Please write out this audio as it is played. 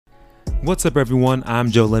What's up, everyone?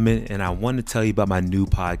 I'm Joe Lemon, and I want to tell you about my new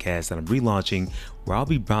podcast that I'm relaunching, where I'll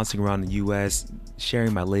be bouncing around the U.S.,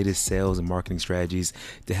 sharing my latest sales and marketing strategies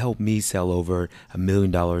to help me sell over $1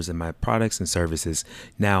 million in my products and services.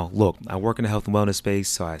 Now, look, I work in the health and wellness space,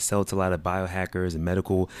 so I sell to a lot of biohackers and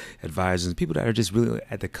medical advisors and people that are just really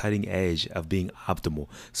at the cutting edge of being optimal.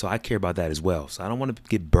 So I care about that as well. So I don't want to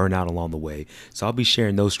get burnt out along the way. So I'll be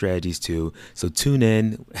sharing those strategies too. So tune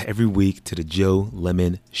in every week to the Joe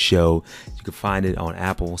Lemon Show. You can find it on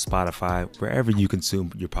Apple, Spotify, wherever you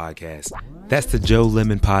consume your podcast. That's the Joe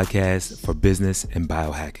Lemon Podcast for business and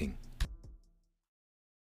biohacking.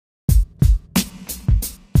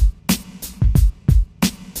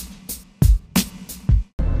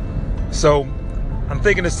 So I'm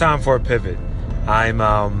thinking it's time for a pivot.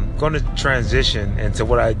 I'm going to transition into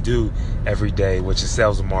what I do every day, which is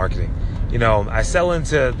sales and marketing. You know, I sell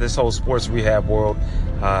into this whole sports rehab world.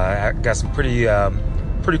 I got some pretty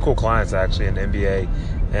cool clients actually in the NBA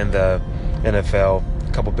and the NFL,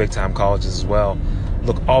 a couple big time colleges as well.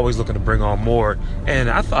 Always looking to bring on more. And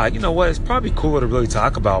I thought, you know what, it's probably cooler to really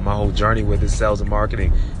talk about my whole journey with this sales and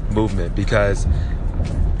marketing movement, because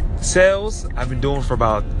sales I've been doing for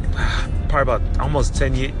about almost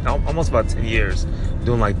 10 years,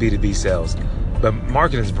 doing like B2B sales. But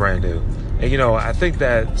marketing is brand new. And you know, I think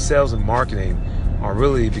that sales and marketing are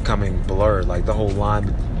really becoming blurred. Like the whole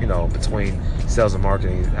line, you know, between sales and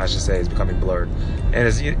marketing, I should say, is becoming blurred.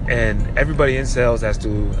 And everybody in sales has to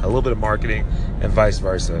do a little bit of marketing and vice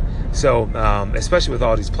versa. So especially with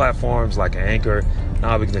all these platforms like Anchor,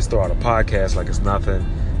 now we can just throw out a podcast like it's nothing.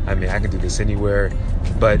 I mean, I can do this anywhere.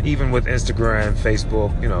 But even with Instagram,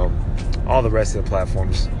 Facebook, you know, all the rest of the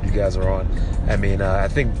platforms you guys are on, I mean, I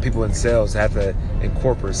think people in sales have to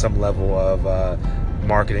incorporate some level of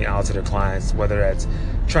marketing out to their clients, whether that's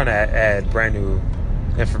trying to add brand new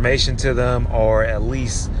information to them, or at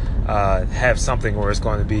least have something where it's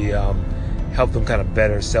going to be help them kind of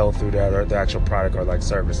better sell through their actual product or like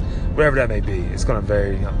service, whatever that may be. It's going to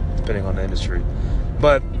vary, you know, depending on the industry.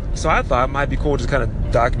 But so I thought it might be cool to kind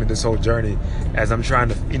of document this whole journey as I'm trying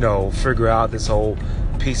to, you know, figure out this whole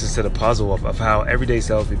pieces to the puzzle of how everyday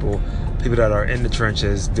salespeople, people that are in the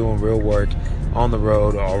trenches doing real work on the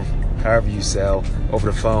road or however you sell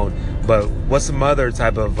over the phone, but what's some other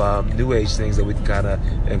type of new age things that we can kind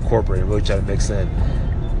of incorporate and really try to mix in.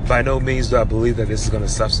 By no means do I believe that this is going to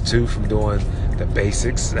substitute from doing the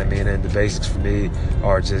basics. I mean, and the basics for me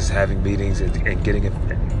are just having meetings and getting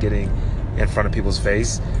in front of people's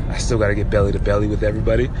face. I still got to get belly to belly with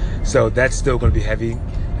everybody, so that's still going to be heavy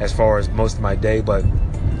as far as most of my day. But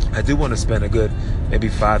I do want to spend a good maybe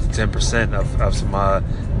 5 to 10% of some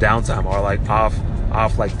downtime, or like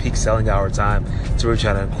off like peak selling hour time, to really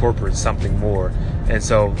try to incorporate something more. And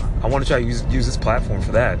so I want to try to use this platform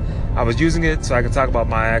for that. I was using it so I could talk about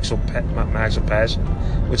my actual passion,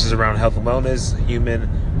 which is around health and wellness, human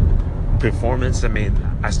performance. I mean,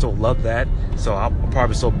 I still love that, so I'll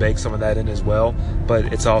probably still bake some of that in as well.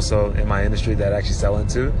 But it's also in my industry that I actually sell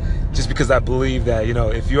into, just because I believe that, you know,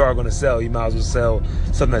 if you are going to sell, you might as well sell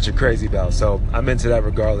something that you're crazy about. So I'm into that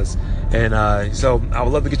regardless. And so I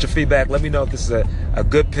would love to get your feedback. Let me know if this is a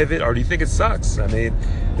good pivot, or do you think it sucks? I mean,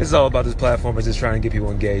 this is all about this platform is just trying to get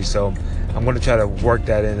people engaged. So I'm going to try to work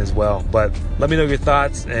that in as well. But let me know your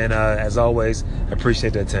thoughts. And as always, I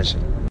appreciate the attention.